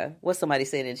younger. What's somebody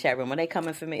saying in the chat room? Are they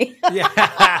coming for me?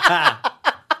 Yeah.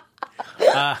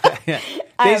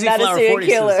 Daisy Flower 40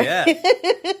 says,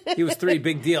 yeah. He was 3,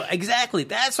 big deal. Exactly.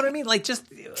 That's what I mean. Like, just,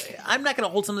 I'm not going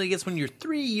to hold something against when you're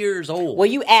 3 years old. Well,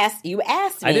 you asked me.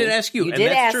 I did ask you. You and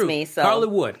did that's ask true. me. So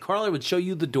Carly would show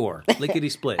you the door. Lickety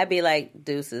split. I'd be like,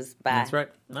 deuces, bye. That's right.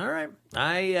 All right.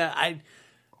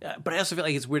 But I also feel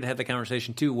like it's weird to have the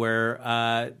conversation too,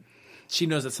 where she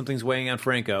knows that something's weighing on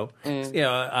Franco. You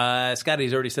know,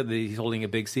 Scotty's already said that he's holding a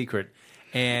big secret,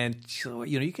 and she's like,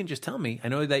 you know, you can just tell me. I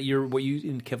know that what you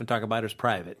and Kevin talk about is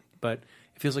private, but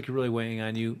it feels like you're really weighing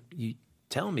on you. You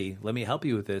tell me. Let me help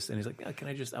you with this. And he's like, can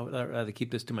I just? I would rather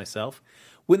keep this to myself.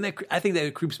 I think that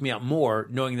it creeps me out more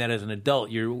knowing that as an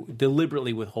adult you're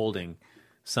deliberately withholding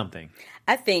something.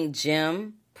 I think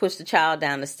Jim pushed the child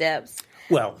down the steps.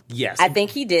 Well, yes. I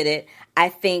think he did it. I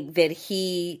think that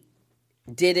he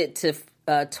did it to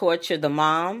torture the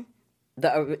mom,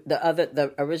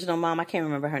 the original mom. I can't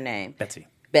remember her name.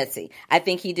 Betsy. I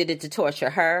think he did it to torture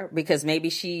her because maybe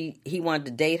he wanted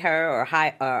to date her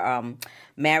or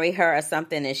marry her or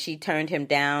something, and she turned him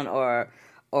down or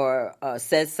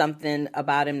said something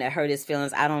about him that hurt his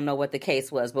feelings. I don't know what the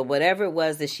case was, but whatever it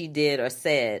was that she did or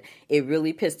said, it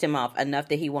really pissed him off enough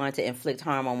that he wanted to inflict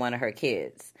harm on one of her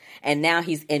kids. And now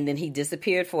then he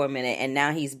disappeared for a minute, and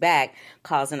now he's back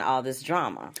causing all this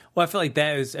drama. Well, I feel like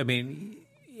that is, I mean,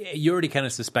 you already kind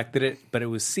of suspected it, but it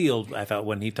was sealed, I thought,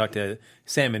 when he talked to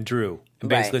Sam and Drew. And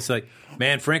basically it's like,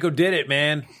 man, Franco did it,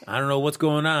 man. I don't know what's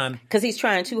going on. Because he's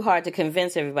trying too hard to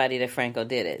convince everybody that Franco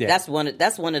did it. Yeah. That's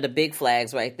one of the big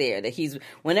flags right there. That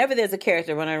whenever there's a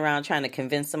character running around trying to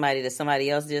convince somebody that somebody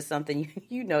else did something,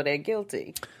 you know they're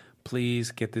guilty.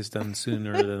 Please get this done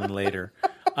sooner than later.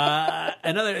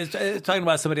 Another is talking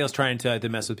about somebody else trying to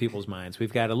mess with people's minds.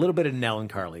 We've got a little bit of Nell and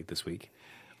Carly this week,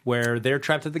 where they're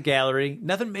trapped at the gallery.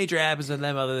 Nothing major happens to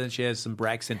them other than she has some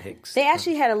Braxton Hicks. They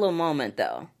actually had a little moment,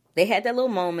 though. They had that little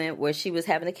moment where she was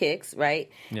having the kicks, right?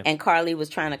 Yeah. And Carly was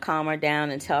trying to calm her down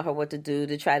and tell her what to do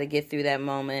to try to get through that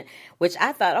moment, which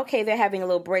I thought, okay, they're having a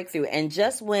little breakthrough. And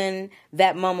just when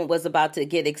that moment was about to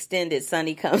get extended,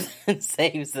 Sonny comes and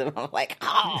saves them. I'm like,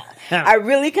 oh. I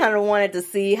really kind of wanted to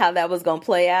see how that was going to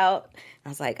play out. I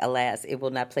was like, alas, it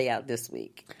will not play out this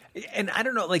week. And I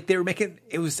don't know, like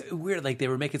it was weird, like they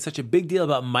were making such a big deal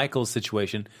about Michael's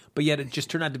situation, but yet it just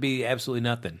turned out to be absolutely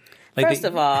nothing. Like First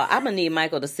of all, I'm going to need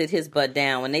Michael to sit his butt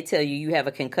down when they tell you have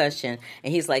a concussion,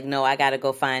 and he's like, no, I got to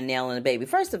go find Nell and the baby.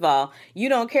 First of all, you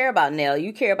don't care about Nell,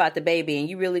 you care about the baby, and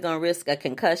you really going to risk a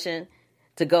concussion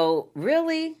to go,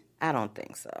 really? I don't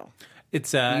think so.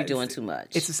 You're doing too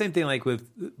much. It's the same thing like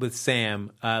with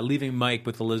Sam leaving Mike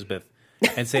with Elizabeth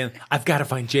and saying, I've got to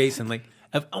find Jason. Like,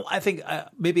 I think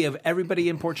maybe of everybody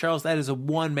in Port Charles, that is a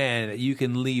one man that you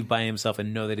can leave by himself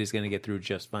and know that he's going to get through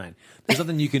just fine. There's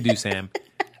nothing you can do, Sam,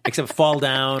 except fall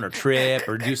down or trip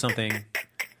or do something.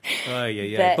 Oh,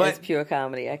 yeah. That is pure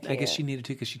comedy. I can't. I guess she needed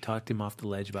to because she talked him off the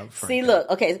ledge about Frank. See, look,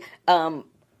 okay.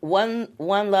 One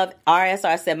Love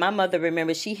RSR said, my mother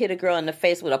remembers she hit a girl in the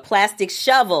face with a plastic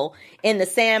shovel in the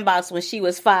sandbox when she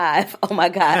was 5. Oh, my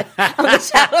God. I'm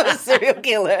the child of a serial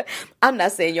killer. I'm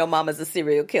not saying your mama's a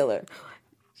serial killer.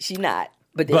 She's not.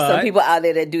 But there's some people out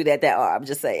there that do that are. I'm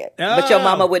just saying. Oh. But your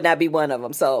mama would not be one of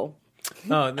them. So,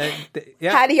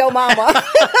 yeah. How do your mama?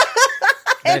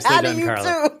 And nicely how done, do you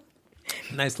Carla. too?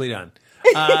 Nicely done.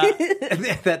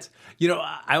 That's,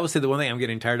 I will say the one thing I'm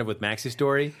getting tired of with Maxie's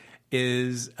story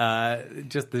is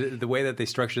just the way that they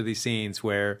structure these scenes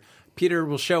where Peter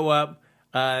will show up,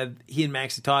 he and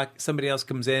Maxie talk, somebody else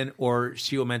comes in, or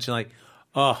she will mention like,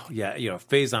 oh, yeah,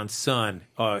 Faison's son,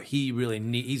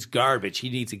 he's garbage. He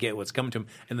needs to get what's coming to him.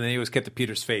 And then they always cut to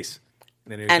Peter's face.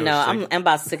 I know. I'm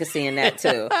about sick of seeing that,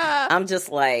 too. I'm just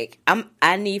like,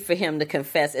 I need for him to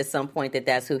confess at some point that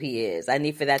that's who he is. I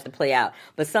need for that to play out.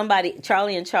 But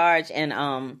Charlie in Charge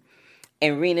and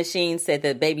Rena Sheen said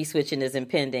that baby switching is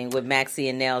impending with Maxie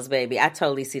and Nell's baby. I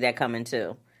totally see that coming,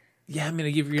 too. Yeah, I'm going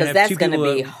to give you... Because that's going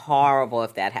to be horrible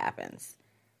if that happens.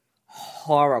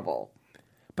 Horrible.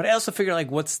 But I also figure, like, I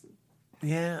feel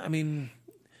like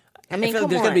there's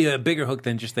going to be a bigger hook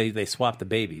than just they swap the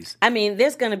babies. I mean,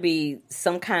 there's going to be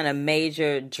some kind of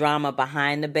major drama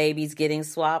behind the babies getting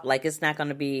swapped. Like, it's not going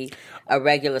to be a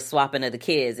regular swapping of the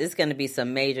kids. It's going to be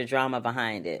some major drama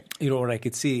behind it. You know, what I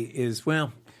could see is,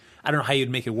 well, I don't know how you'd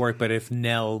make it work, but if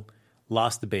Nell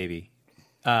lost the baby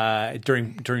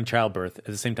during childbirth, at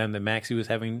the same time that Maxie was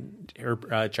having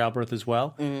her childbirth as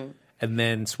well, and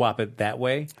then swap it that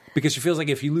way? Because she feels like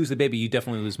if you lose the baby, you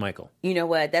definitely lose Michael. You know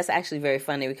what? That's actually very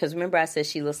funny because remember I said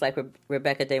she looks like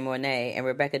Rebecca De Mornay, and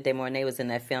Rebecca De Mornay was in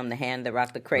that film, The Hand That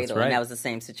Rocked the Cradle, right. and that was the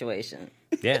same situation.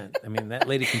 Yeah, I mean, that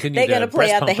lady continued They're to gonna play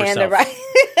breast out the pump Hand That herself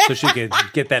Rocked. so she could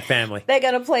get that family. They're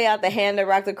going to play out The Hand That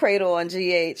Rocked the Cradle on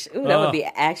GH. Ooh, that would be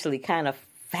actually kind of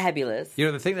fabulous. You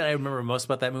know, the thing that I remember most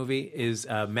about that movie is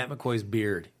Matt McCoy's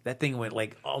beard. That thing went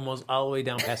like almost all the way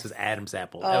down past his Adam's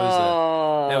apple.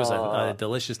 That was a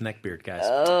delicious neck beard, guys.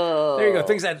 Oh. There you go.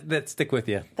 Things that stick with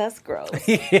you. That's gross.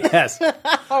 Yes.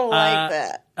 I don't like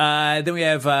that. Then we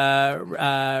have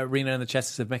Rena in the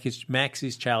chest says if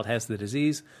Maxie's child has the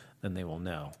disease, then they will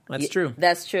know. That's true.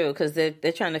 That's true, because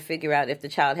they're trying to figure out if the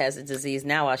child has a disease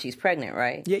now while she's pregnant,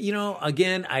 right? Yeah, you know,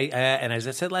 again, and as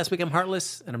I said last week, I'm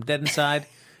heartless and I'm dead inside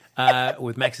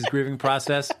with Max's grieving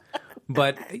process.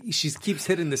 But she keeps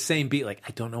hitting the same beat, like,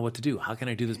 I don't know what to do. How can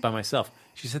I do this by myself?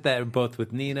 She said that both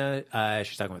with Nina.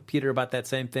 She's talking with Peter about that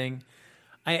same thing.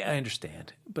 I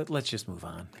understand, but let's just move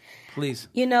on, please.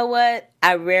 You know what?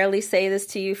 I rarely say this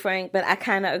to you, Frank, but I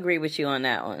kind of agree with you on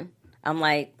that one. I'm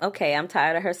like, okay, I'm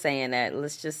tired of her saying that.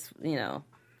 Let's just,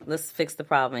 let's fix the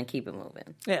problem and keep it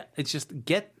moving. Yeah, it's just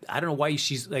I don't know why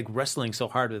she's like wrestling so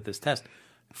hard with this test.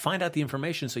 Find out the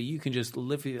information so you can just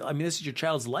live. I mean, this is your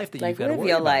child's life that you've got to worry about. Live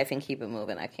your life and keep it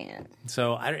moving. I can't.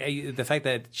 So the fact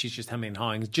that she's just humming and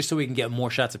hawing, just so we can get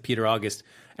more shots of Peter August,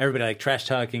 everybody like trash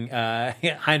talking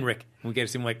Heinrich, and we get to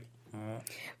see him like.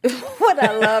 What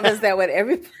I love is that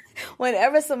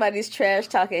whenever somebody's trash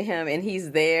talking him and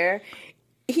he's there,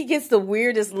 he gets the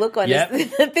weirdest look on his.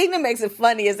 The thing that makes it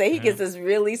funny is that he gets this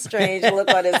really strange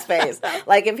look on his face.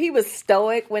 Like if he was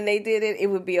stoic when they did it, it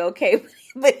would be okay.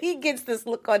 But he gets this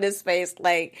look on his face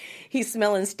like he's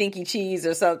smelling stinky cheese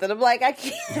or something. I'm like, I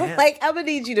can't. Yeah. I'm like, I'm gonna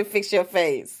need you to fix your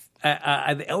face.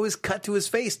 They always cut to his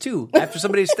face too. After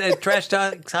somebody trash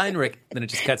talks Heinrich, then it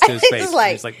just cuts to his face.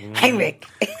 It's like Heinrich.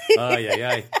 Oh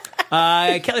yeah.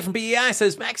 Kelly from BEI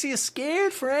says, Maxie is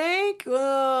scared, Frank.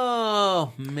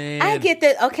 Oh, man. I get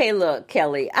that. Okay, look,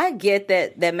 Kelly, I get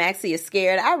that Maxie is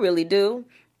scared. I really do.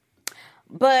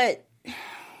 But,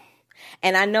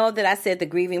 and I know that I said the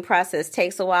grieving process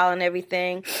takes a while and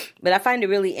everything, but I find it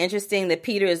really interesting that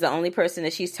Peter is the only person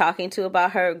that she's talking to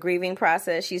about her grieving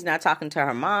process. She's not talking to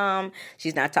her mom.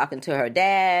 She's not talking to her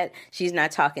dad. She's not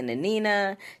talking to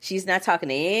Nina. She's not talking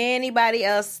to anybody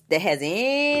else that has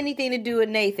anything to do with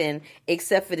Nathan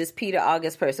except for this Peter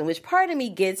August person, which part of me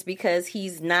gets because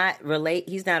he's not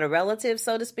a relative,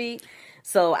 so to speak.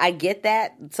 So I get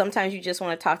that. Sometimes you just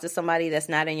want to talk to somebody that's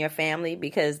not in your family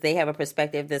because they have a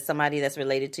perspective that somebody that's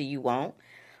related to you won't.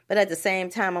 But at the same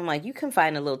time, I'm like, you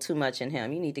confide a little too much in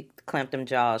him. You need to clamp them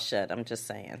jaws shut. I'm just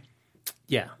saying.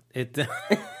 Yeah.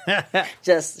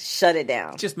 Just shut it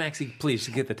down. Just, Maxie, please,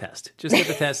 get the test. Just get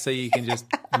the test so you can just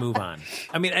move on.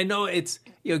 I mean, I know it's,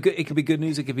 it could be good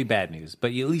news, it could be bad news,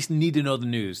 but you at least need to know the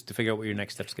news to figure out what your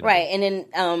next step's going to be. Right, and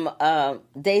then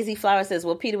Daisy Flower says,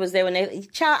 well, Peter was there when Nathan...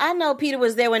 Child, I know Peter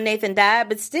was there when Nathan died,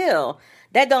 but still,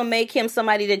 that don't make him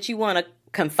somebody that you want to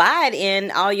confide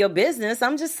in all your business.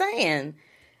 I'm just saying.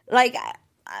 Like,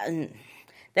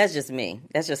 that's just me.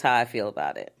 That's just how I feel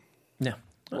about it. Yeah.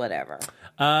 Whatever.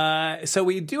 So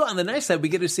we do, on the nice side, we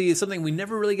get to see something we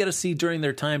never really get to see during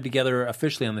their time together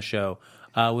officially on the show,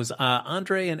 was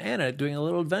Andre and Anna doing a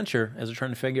little adventure as they're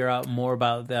trying to figure out more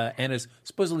about Anna's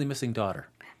supposedly missing daughter.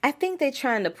 I think they're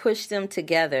trying to push them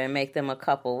together and make them a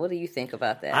couple. What do you think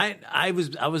about that? I was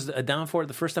down for it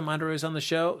the first time Andre was on the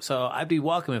show, so I'd be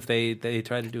welcome if they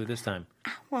tried to do it this time.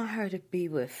 I want her to be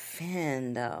with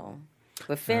Finn, though.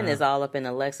 But Finn is all up in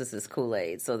Alexis's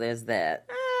Kool-Aid, so there's that.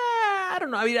 I don't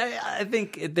know. I mean, I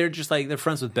think they're just like, they're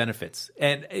friends with benefits,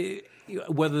 and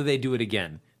whether they do it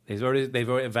again, they've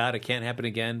already vowed it can't happen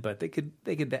again, but they could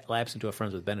lapse into a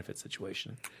friends with benefits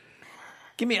situation.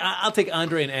 I'll take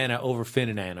Andre and Anna over Finn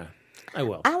and Anna. I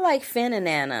will. I like Finn and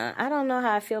Anna. I don't know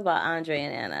how I feel about Andre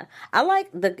and Anna. I like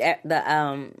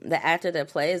the actor that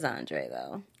plays Andre,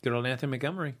 though. Good old Anthony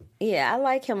Montgomery. Yeah, I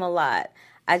like him a lot.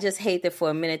 I just hate that for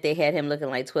a minute they had him looking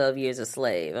like 12 Years a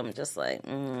Slave. I'm just like,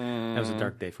 That was a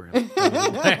dark day for him.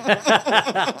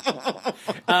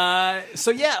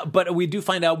 So yeah, but we do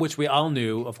find out, which we all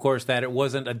knew, of course, that it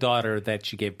wasn't a daughter that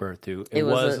she gave birth to. It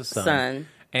was a son.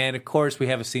 And of course, we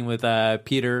have a scene with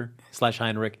Peter /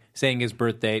 Heinrich saying his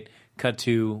birth date. Cut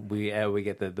to, we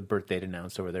get the birth date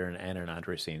announced over there in Anna and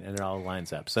Andre scene, and it all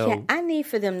lines up. So yeah, I need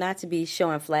for them not to be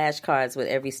showing flashcards with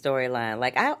every storyline.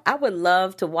 Like, I would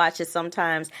love to watch it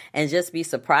sometimes and just be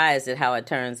surprised at how it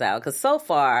turns out. Because so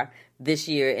far this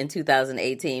year in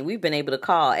 2018, we've been able to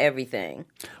call everything.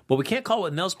 Well, we can't call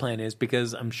what Nell's plan is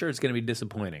because I'm sure it's going to be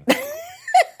disappointing.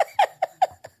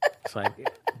 It's like,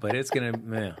 but it's going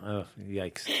to,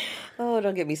 yikes. Oh,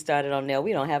 don't get me started on Nell.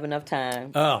 We don't have enough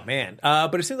time. Oh, man.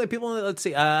 But it seems like people, let's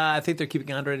see, I think they're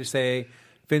keeping Andre to say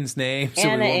Finn's name. So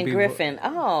Anna and Griffin.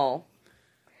 Oh.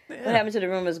 Yeah. What happened to the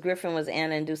rumors Griffin was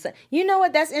Anna and Duke? You know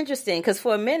what? That's interesting, because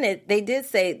for a minute, they did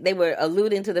say they were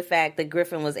alluding to the fact that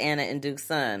Griffin was Anna and Duke's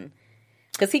son.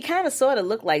 Because he kind of sort of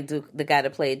looked like Duke, the guy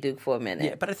that played Duke for a minute.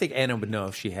 Yeah, but I think Anna would know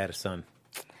if she had a son.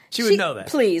 She would know that.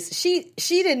 Please. She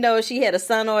didn't know if she had a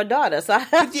son or a daughter. So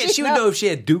she would know if she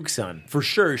had Duke's son. For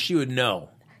sure, she would know.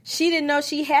 She didn't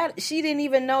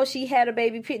even know she had a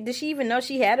baby. Did she even know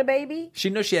she had a baby? She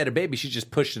knew she had a baby. She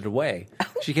just pushed it away.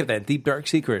 She kept that deep, dark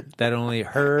secret that only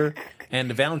her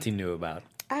and Valentine knew about.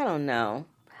 I don't know.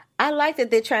 I like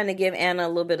that they're trying to give Anna a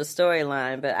little bit of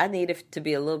storyline, but I need it to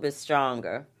be a little bit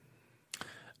stronger.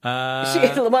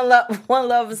 One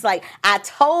love is like, I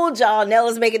told y'all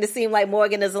Nella's making it seem like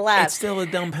Morgan is alive. It's still a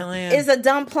dumb plan. It's a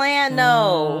dumb plan,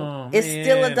 no. It's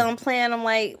still a dumb plan. I'm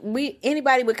like,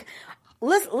 anybody would...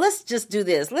 Let's just do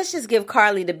this. Let's just give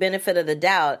Carly the benefit of the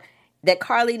doubt that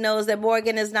Carly knows that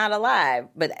Morgan is not alive.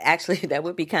 But actually, that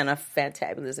would be kind of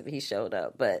fantabulous if he showed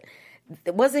up. But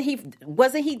wasn't he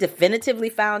definitively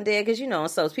found dead?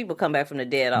 Because so people come back from the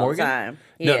dead all Morgan? the time.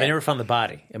 No, they never found the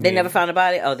body. They never found the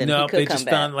body. Oh, then he could come back. No, they just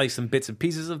found like some bits and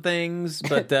pieces of things.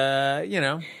 But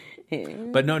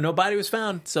But no body was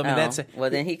found. So I mean, that's well.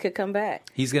 Then he could come back.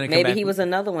 He's going to come back. Maybe he was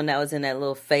another one that was in that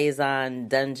little Phazon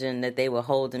dungeon that they were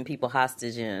holding people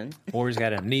hostage in. Or he's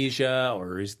got amnesia,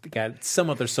 or he's got some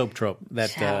other soap trope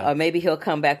that. Or maybe he'll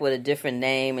come back with a different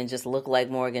name and just look like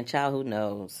Morgan Child. Who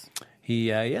knows? He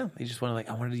just wanted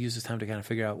I wanted to use this time to kind of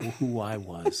figure out who I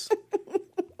was,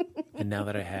 and now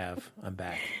that I have, I'm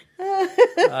back.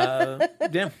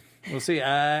 Yeah. We'll see.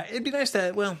 It'd be nice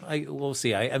to. We'll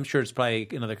see. I'm sure it's probably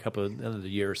another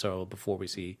year or so before we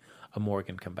see a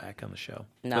Morgan come back on the show.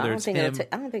 No, I don't think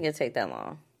it'll take that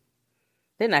long.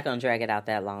 They're not going to drag it out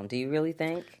that long. Do you really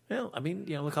think? Well, I mean,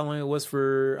 look how long it was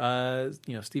for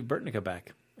Steve Burton to come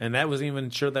back, and that wasn't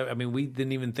even sure that. I mean, we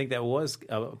didn't even think that was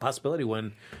a possibility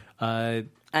when.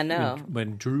 I know.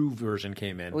 When Drew version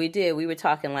came in. We did. We were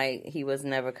talking like he was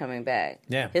never coming back.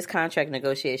 Yeah. His contract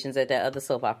negotiations at that other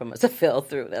soap opera must have fell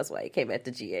through. That's why he came back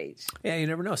to GH. Yeah, you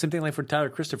never know. Same thing like for Tyler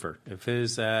Christopher. If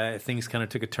his things kind of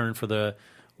took a turn for the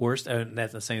worst,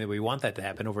 that's not saying that we want that to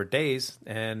happen over days,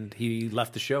 and he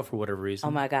left the show for whatever reason.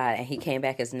 Oh, my God. And he came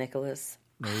back as Nicholas.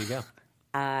 There you go.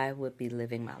 I would be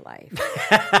living my life.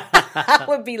 I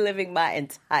would be living my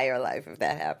entire life if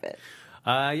that happened.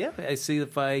 I see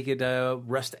if I could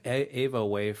wrest Ava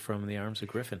away from the arms of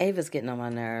Griffin. Ava's getting on my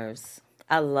nerves.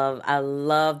 I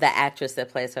love the actress that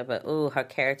plays her, but her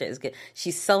character is good.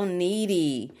 She's so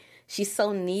needy.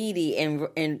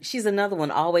 And she's another one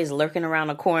always lurking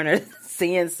around a corner,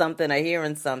 seeing something or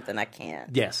hearing something. I can't.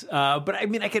 Yes, but I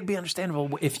mean, I could be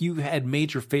understandable if you had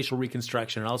major facial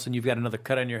reconstruction and all of a sudden you've got another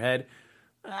cut on your head.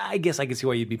 I guess I could see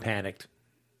why you'd be panicked.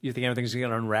 You think everything's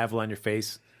going to unravel on your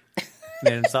face.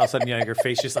 And then all of a sudden, your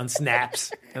face just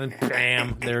unsnaps, and then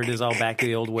bam, there it is, all back to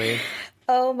the old way.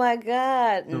 Oh my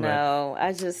God, no!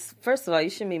 First of all, you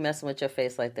shouldn't be messing with your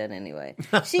face like that anyway.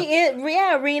 She is,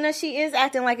 Rena. She is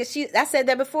acting like I said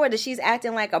that before, that she's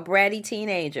acting like a bratty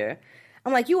teenager.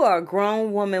 I'm like, you are a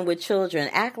grown woman with children.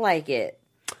 Act like it.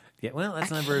 Yeah, well, that's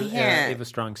never Ava's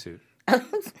strong suit.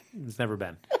 It's never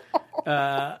been.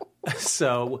 But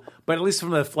at least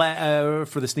from the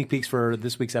for the sneak peeks for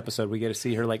this week's episode, we get to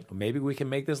see her maybe we can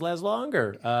make this last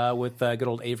longer with good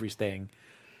old Avery staying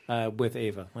with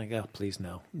Ava. Like, oh, please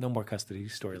no more custody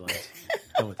storylines.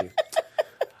 Done with you,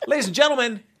 ladies and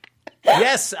gentlemen.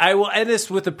 Yes, I will end this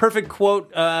with the perfect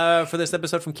quote for this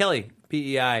episode from Kelly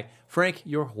PEI. Frank,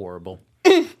 you're horrible.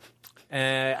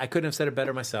 I couldn't have said it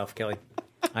better myself, Kelly.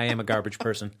 I am a garbage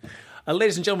person.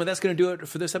 Ladies and gentlemen, that's going to do it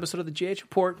for this episode of the GH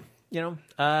Report.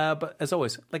 But as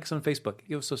always, like us on Facebook,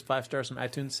 give us those 5 stars on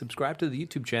iTunes, subscribe to the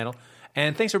YouTube channel,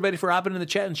 and thanks everybody for hopping in the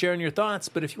chat and sharing your thoughts.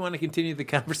 But if you want to continue the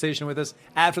conversation with us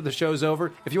after the show's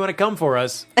over, if you want to come for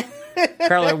us,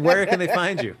 Carla, where can they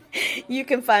find you? You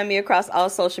can find me across all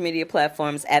social media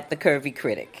platforms at The Curvy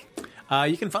Critic.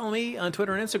 You can follow me on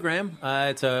Twitter and Instagram.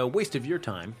 It's a waste of your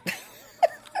time,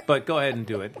 but go ahead and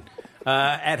do it.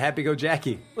 At Happy Go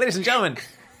Jackie. Ladies and gentlemen,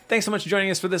 thanks so much for joining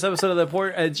us for this episode of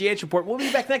the GH Report. We'll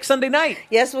be back next Sunday night.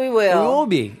 Yes, we will. We will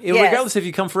be, regardless if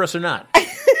you come for us or not.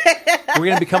 We're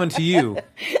going to be coming to you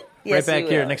right back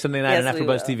here next Sunday night on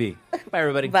AfterBuzz TV. Bye,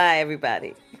 everybody. Bye,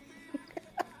 everybody.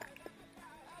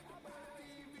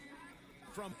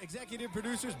 From executive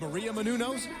producers Maria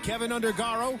Menounos, Kevin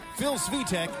Undergaro, Phil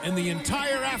Svitek, and the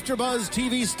entire AfterBuzz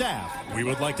TV staff, we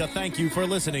would like to thank you for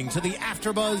listening to the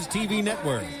AfterBuzz TV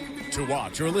Network. To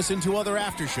watch or listen to other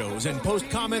after shows and post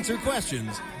comments or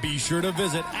questions, be sure to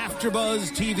visit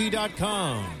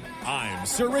AfterBuzzTV.com. I'm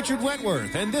Sir Richard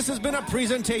Wentworth, and this has been a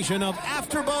presentation of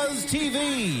AfterBuzz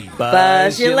TV.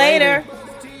 Buzz you later.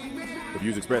 The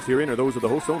views expressed herein are those of the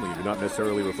hosts only and do not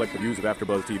necessarily reflect the views of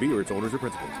AfterBuzz TV or its owners or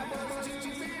principals.